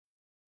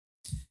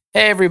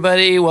Hey,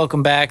 everybody.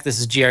 Welcome back. This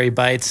is GRE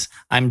Bytes.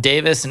 I'm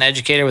Davis, an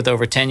educator with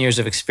over 10 years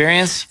of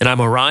experience. And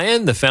I'm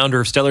Orion, the founder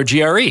of Stellar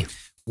GRE.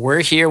 We're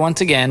here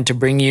once again to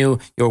bring you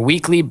your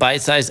weekly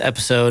bite-sized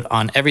episode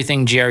on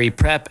everything GRE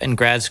prep and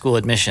grad school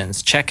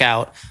admissions. Check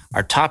out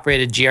our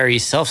top-rated GRE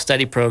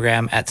self-study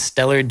program at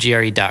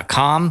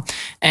stellargre.com.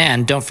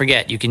 And don't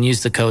forget, you can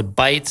use the code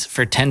BYTES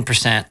for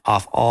 10%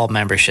 off all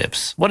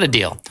memberships. What a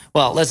deal.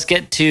 Well, let's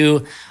get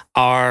to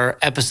our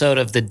episode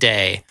of the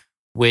day,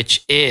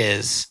 which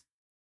is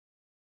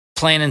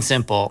plain and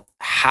simple,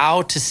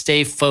 how to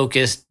stay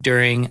focused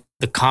during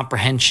the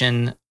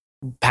comprehension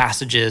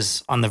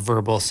passages on the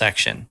verbal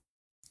section.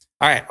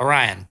 All right,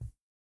 Orion,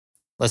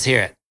 let's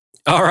hear it.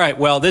 All right.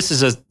 Well, this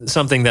is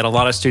something that a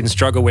lot of students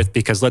struggle with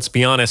because, let's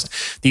be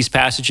honest, these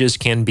passages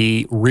can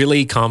be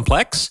really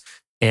complex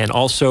and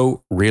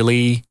also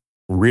really,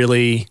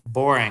 really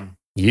boring.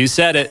 You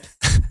said it.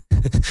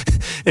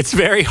 It's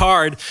very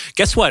hard.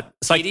 Guess what?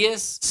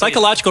 Tedious?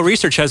 Psychological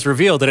research has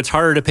revealed that it's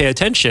harder to pay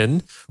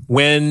attention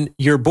when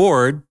you're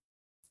bored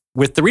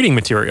with the reading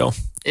material.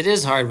 It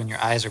is hard when your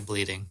eyes are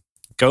bleeding.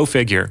 Go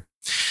figure.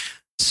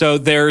 So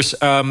there's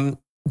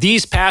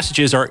these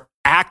passages are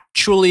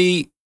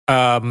actually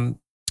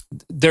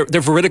they're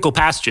veridical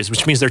passages,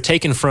 which means they're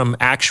taken from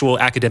actual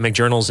academic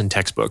journals and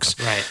textbooks.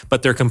 Right.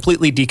 But they're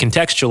completely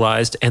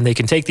decontextualized, and they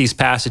can take these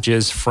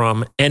passages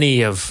from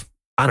any of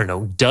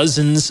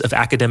dozens of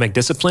academic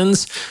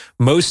disciplines,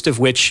 most of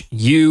which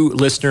you,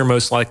 listener,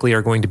 most likely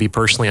are going to be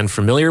personally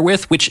unfamiliar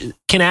with, which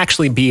can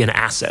actually be an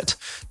asset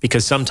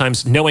because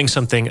sometimes knowing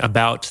something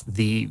about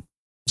the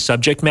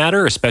subject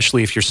matter,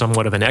 especially if you're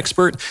somewhat of an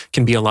expert,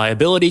 can be a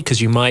liability because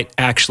you might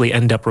actually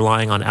end up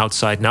relying on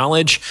outside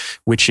knowledge,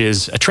 which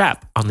is a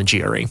trap on the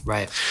GRE.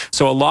 Right.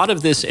 So a lot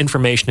of this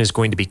information is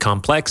going to be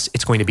complex,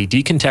 it's going to be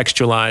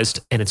decontextualized,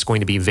 and it's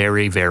going to be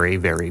very, very,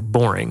 very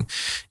boring.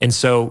 And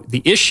so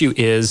the issue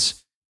is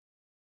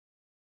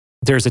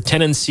there's a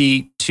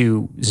tendency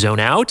to zone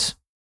out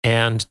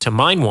and to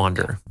mind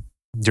wander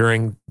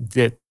during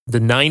the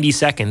 90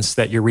 seconds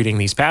that you're reading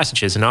these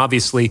passages. And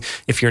obviously,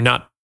 if you're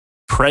not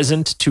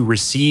present to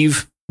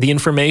receive the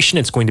information,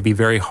 it's going to be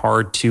very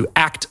hard to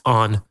act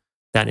on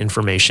that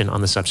information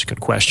on the subsequent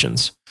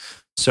questions.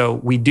 So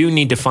we do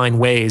need to find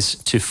ways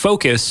to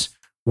focus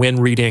when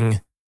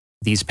reading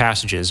these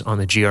passages on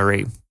the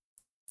GRE.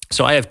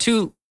 So I have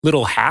two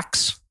little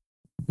hacks,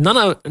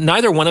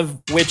 neither one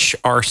of which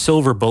are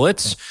silver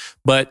bullets.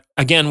 But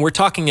again, we're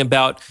talking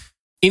about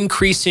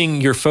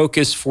increasing your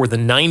focus for the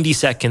 90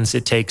 seconds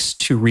it takes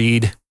to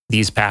read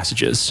these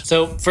passages.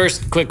 So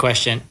first, quick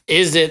question.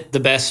 Is it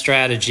the best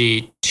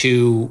strategy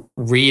to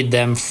read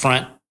them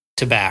front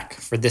to back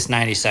for this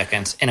 90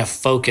 seconds in a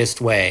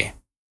focused way?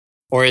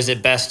 Or is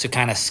it best to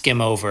kind of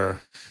skim over?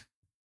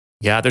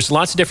 Yeah, there's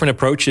lots of different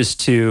approaches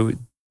to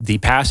the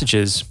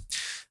passages.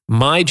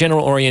 My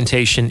general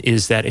orientation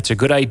is that it's a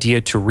good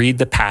idea to read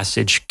the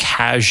passage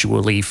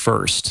casually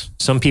first.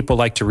 Some people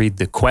like to read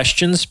the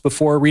questions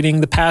before reading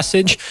the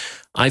passage.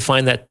 I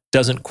find that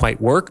doesn't quite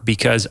work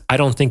because I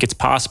don't think it's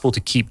possible to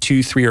keep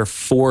 2, 3, or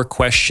 4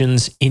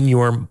 questions in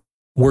your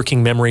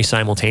working memory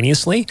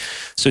simultaneously.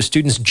 So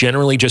students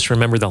generally just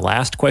remember the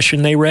last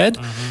question they read,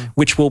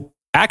 which will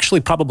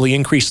actually probably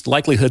increase the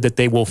likelihood that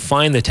they will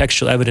find the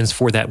textual evidence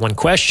for that one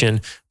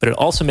question, but it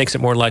also makes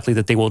it more likely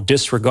that they will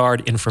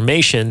disregard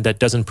information that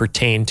doesn't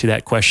pertain to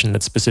that question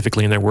that's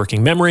specifically in their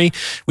working memory,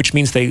 which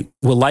means they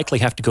will likely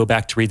have to go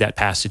back to read that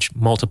passage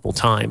multiple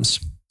times.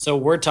 So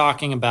we're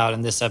talking about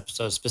in this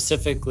episode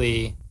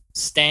specifically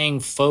staying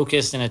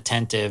focused and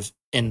attentive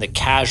in the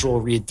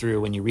casual read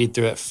through when you read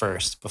through it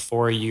first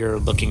before you're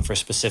looking for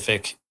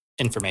specific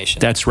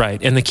information. That's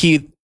right. And the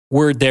key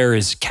word there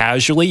is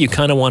casually. You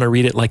kind of want to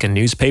read it like a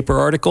newspaper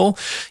article.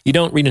 You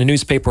don't read a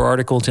newspaper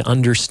article to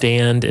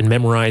understand and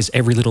memorize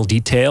every little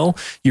detail.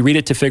 You read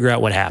it to figure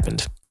out what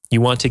happened. You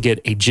want to get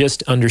a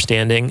gist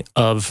understanding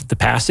of the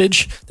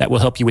passage that will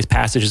help you with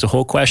passage as a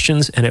whole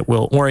questions, and it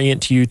will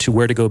orient you to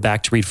where to go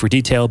back to read for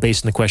detail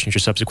based on the questions you're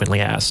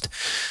subsequently asked.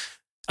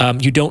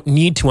 You don't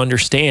need to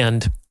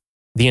understand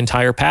the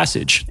entire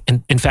passage.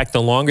 And in fact,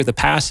 the longer the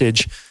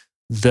passage,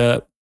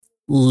 the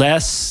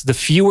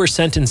fewer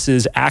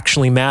sentences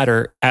actually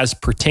matter as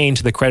pertain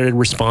to the credited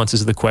responses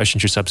of the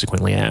questions you're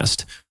subsequently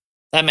asked.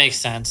 That makes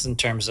sense in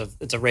terms of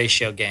it's a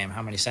ratio game.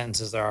 How many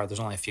sentences there are? There's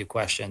only a few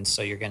questions,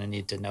 so you're going to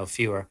need to know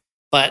fewer.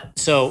 But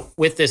so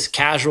with this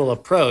casual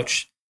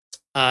approach,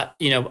 a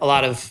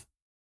lot of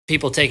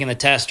people taking the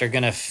test are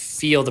going to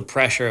feel the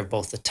pressure of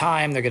both the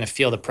time. They're going to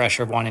feel the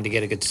pressure of wanting to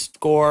get a good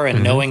score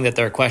and knowing that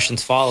there are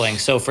questions following.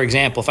 So for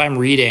example, if I'm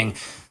reading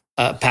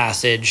a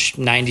passage,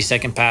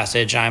 90-second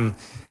passage, I'm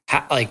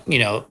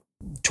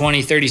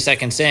 20, 30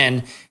 seconds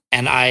in,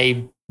 and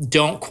I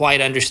don't quite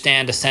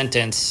understand a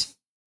sentence,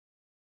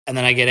 and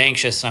then I get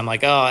anxious, and I'm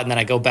like, and then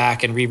I go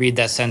back and reread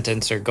that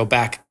sentence or go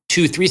back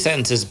 2-3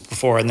 sentences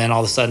before, and then all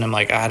of a sudden I'm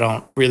like, I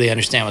don't really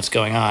understand what's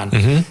going on.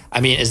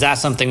 I mean, is that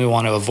something we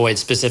want to avoid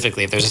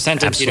specifically? If there's a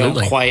sentence you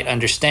don't quite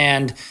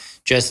understand,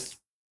 just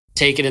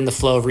take it in the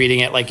flow of reading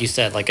it, like you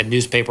said, like a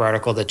newspaper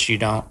article that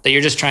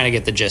you're just trying to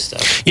get the gist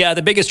of. Yeah,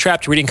 the biggest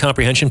trap to reading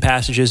comprehension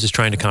passages is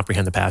trying to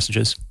comprehend the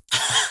passages.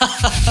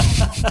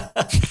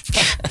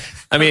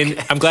 I mean,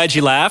 I'm glad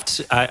you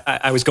laughed.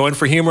 I was going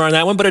for humor on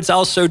that one, but it's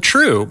also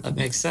true. That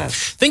makes sense.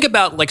 Think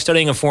about like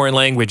studying a foreign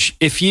language.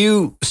 If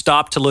you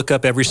stopped to look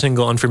up every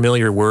single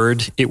unfamiliar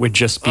word, it would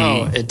just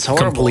be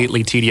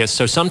completely tedious.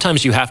 So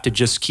sometimes you have to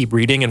just keep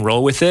reading and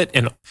roll with it.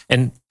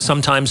 And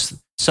sometimes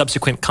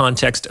subsequent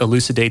context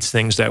elucidates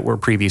things that were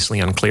previously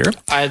unclear.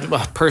 I had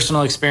a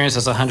personal experience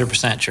that's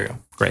 100% true.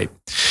 Great.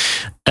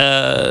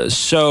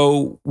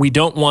 So we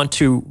don't want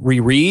to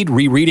reread.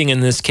 Rereading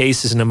in this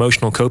case is an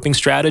emotional coping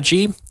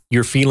strategy.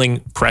 You're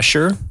feeling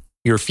pressure.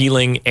 You're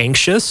feeling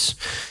anxious.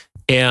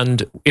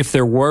 And if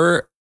there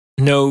were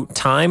no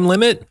time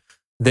limit,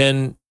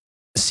 then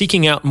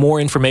seeking out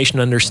more information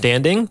and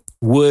understanding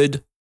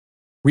would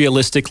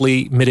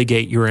realistically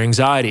mitigate your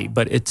anxiety.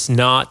 But it's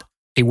not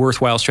a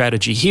worthwhile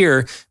strategy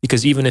here,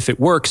 because even if it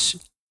works,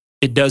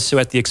 it does so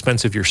at the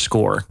expense of your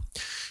score.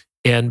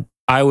 And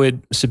I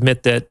would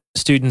submit that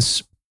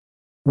students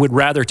would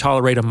rather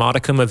tolerate a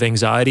modicum of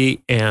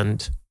anxiety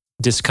and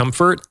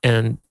discomfort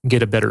and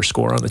get a better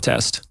score on the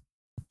test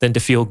than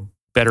to feel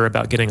better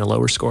about getting a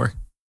lower score.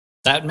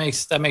 That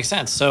makes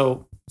sense.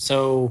 So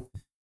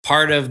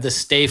part of the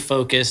stay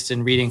focused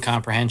in reading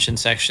comprehension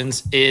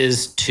sections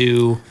is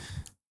to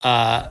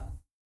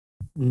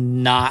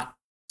not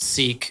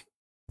seek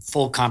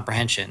full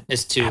comprehension,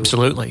 is to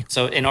absolutely.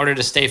 So in order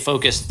to stay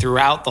focused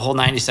throughout the whole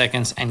 90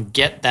 seconds and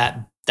get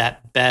that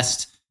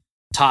best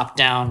top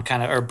down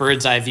kind of or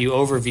bird's eye view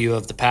overview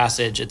of the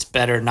passage, it's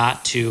better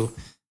not to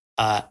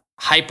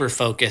hyper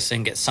focus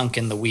and get sunk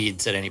in the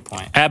weeds at any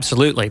point.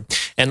 Absolutely.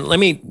 And let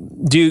me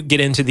get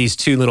into these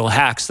two little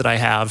hacks that I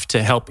have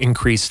to help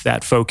increase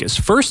that focus.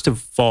 First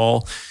of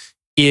all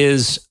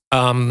is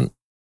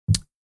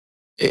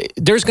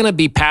there's going to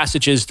be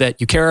passages that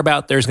you care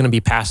about. There's going to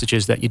be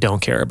passages that you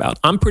don't care about.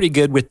 I'm pretty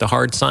good with the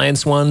hard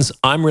science ones.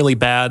 I'm really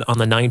bad on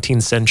the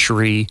 19th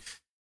century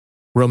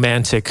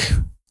romantic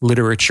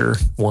literature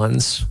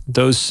ones.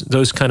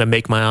 Those kind of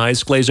make my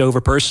eyes glaze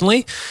over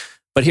personally.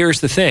 But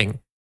here's the thing,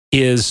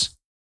 is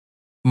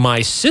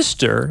my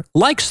sister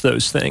likes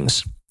those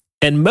things.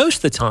 And most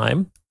of the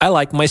time, I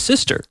like my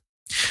sister.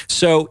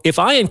 So if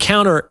I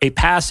encounter a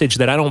passage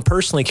that I don't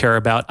personally care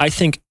about, I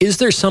think, is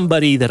there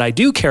somebody that I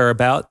do care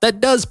about that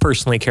does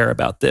personally care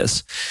about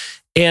this?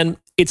 And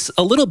it's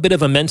a little bit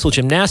of a mental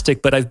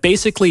gymnastic, but I've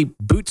basically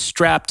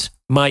bootstrapped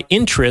my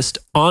interest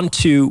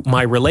onto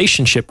my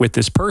relationship with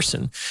this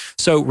person.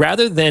 So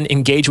rather than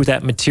engage with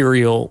that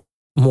material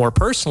more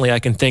personally, I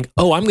can think,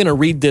 oh, I'm going to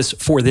read this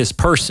for this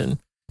person.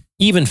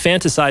 Even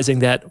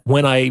fantasizing that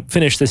when I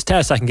finish this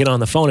test, I can get on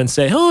the phone and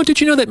say, oh,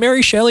 did you know that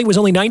Mary Shelley was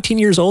only 19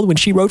 years old when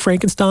she wrote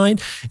Frankenstein?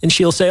 And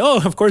she'll say,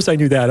 oh, of course I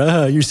knew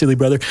that. You silly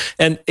brother.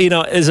 And,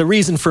 as a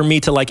reason for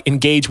me to like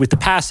engage with the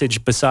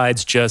passage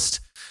besides just.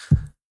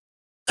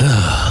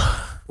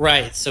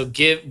 Right. So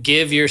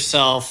give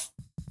yourself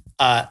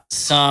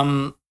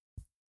some,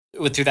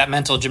 through that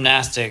mental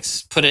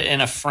gymnastics, put it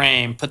in a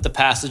frame, put the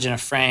passage in a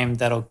frame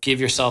that'll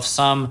give yourself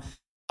some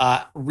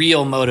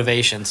real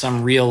motivation,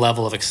 some real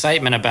level of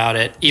excitement about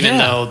it, even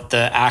though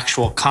the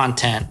actual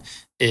content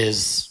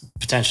is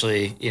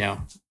potentially,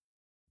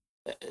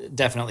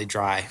 definitely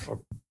dry.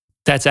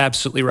 That's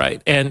absolutely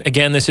right. And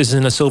again, this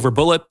isn't a silver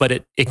bullet, but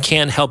it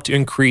can help to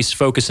increase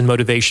focus and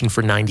motivation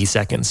for 90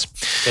 seconds.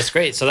 That's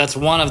great. So that's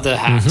one of the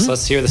hacks. Mm-hmm.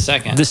 Let's hear the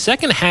second. The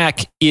second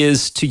hack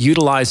is to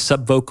utilize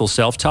subvocal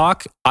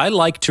self-talk. I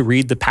like to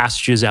read the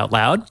passages out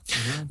loud.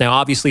 Mm-hmm. Now,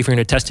 obviously, if you're in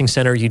a testing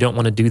center, you don't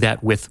want to do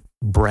that with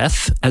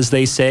breath, as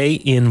they say,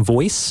 in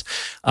voice.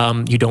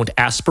 You don't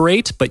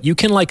aspirate, but you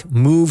can like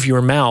move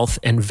your mouth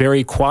and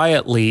very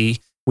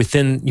quietly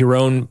within your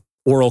own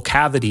oral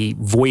cavity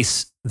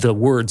voice the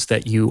words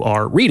that you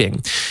are reading.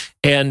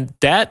 And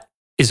that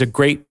is a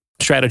great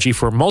strategy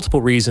for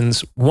multiple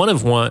reasons. One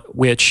of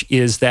which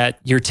is that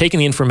you're taking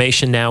the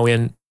information now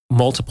in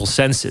multiple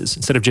senses.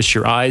 Instead of just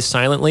your eyes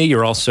silently,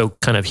 you're also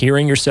kind of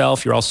hearing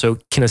yourself. You're also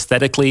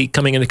kinesthetically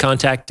coming into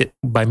contact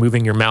by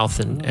moving your mouth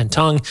and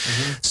tongue.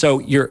 Mm-hmm. So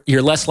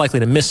you're less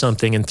likely to miss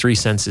something in three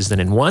senses than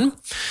in one.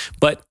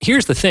 But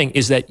here's the thing,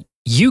 is that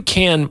you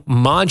can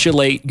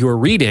modulate your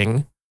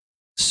reading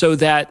so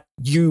that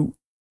you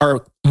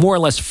are more or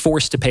less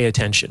forced to pay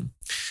attention.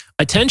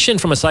 Attention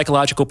from a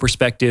psychological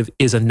perspective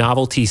is a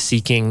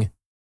novelty-seeking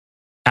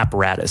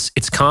apparatus.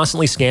 It's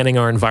constantly scanning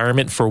our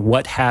environment for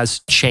what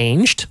has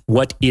changed,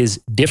 what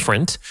is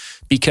different,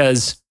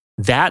 because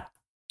that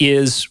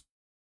is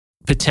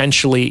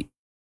potentially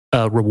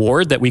a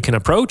reward that we can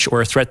approach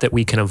or a threat that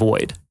we can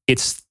avoid.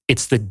 It's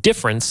the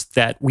difference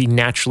that we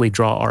naturally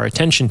draw our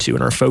attention to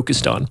and are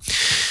focused on.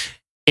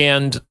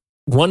 And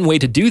one way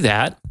to do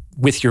that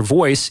with your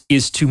voice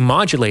is to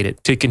modulate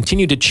it, to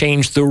continue to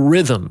change the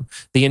rhythm,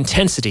 the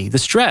intensity, the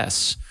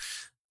stress,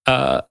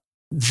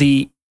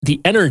 the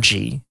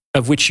energy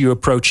of which you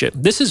approach it.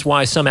 This is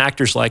why some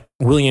actors like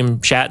William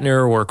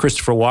Shatner or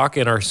Christopher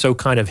Walken are so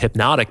kind of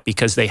hypnotic,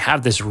 because they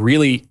have this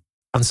really,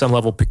 on some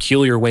level,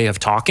 peculiar way of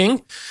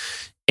talking.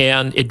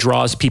 and it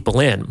draws people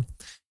in.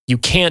 You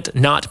can't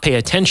not pay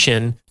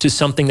attention to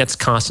something that's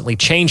constantly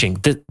changing.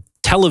 The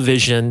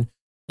television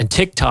and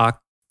TikTok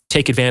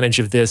take advantage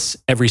of this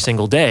every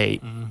single day.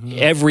 Mm-hmm.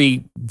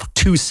 Every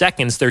 2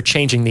 seconds, they're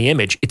changing the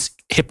image. It's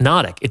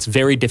hypnotic. It's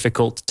very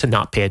difficult to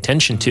not pay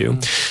attention to.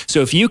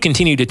 So if you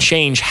continue to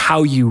change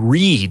how you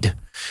read,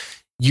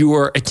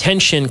 your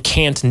attention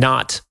can't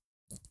not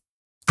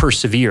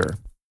persevere.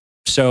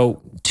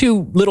 So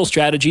 2 little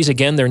strategies.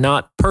 Again, they're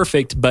not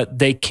perfect, but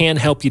they can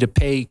help you to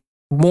pay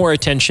more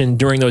attention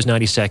during those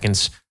 90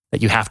 seconds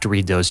that you have to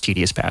read those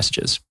tedious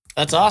passages.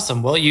 That's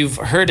awesome. Well, you've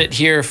heard it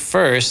here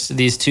first,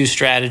 these 2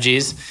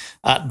 strategies.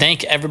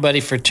 Thank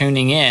everybody for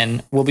tuning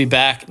in. We'll be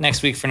back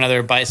next week for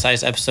another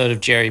bite-sized episode of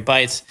GRE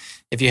Bites.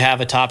 If you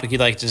have a topic you'd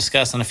like to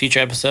discuss on a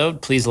future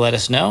episode, please let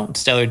us know.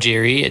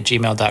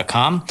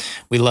 stellargre@gmail.com.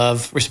 We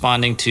love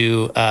responding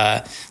to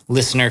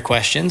listener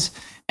questions.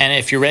 And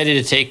if you're ready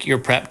to take your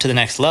prep to the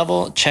next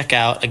level, check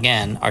out,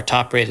 again, our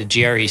top-rated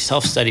GRE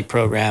self-study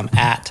program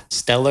at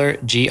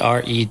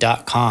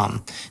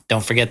stellargre.com.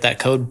 Don't forget that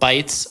code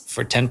BITES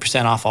for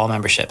 10% off all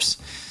memberships.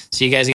 See you guys again.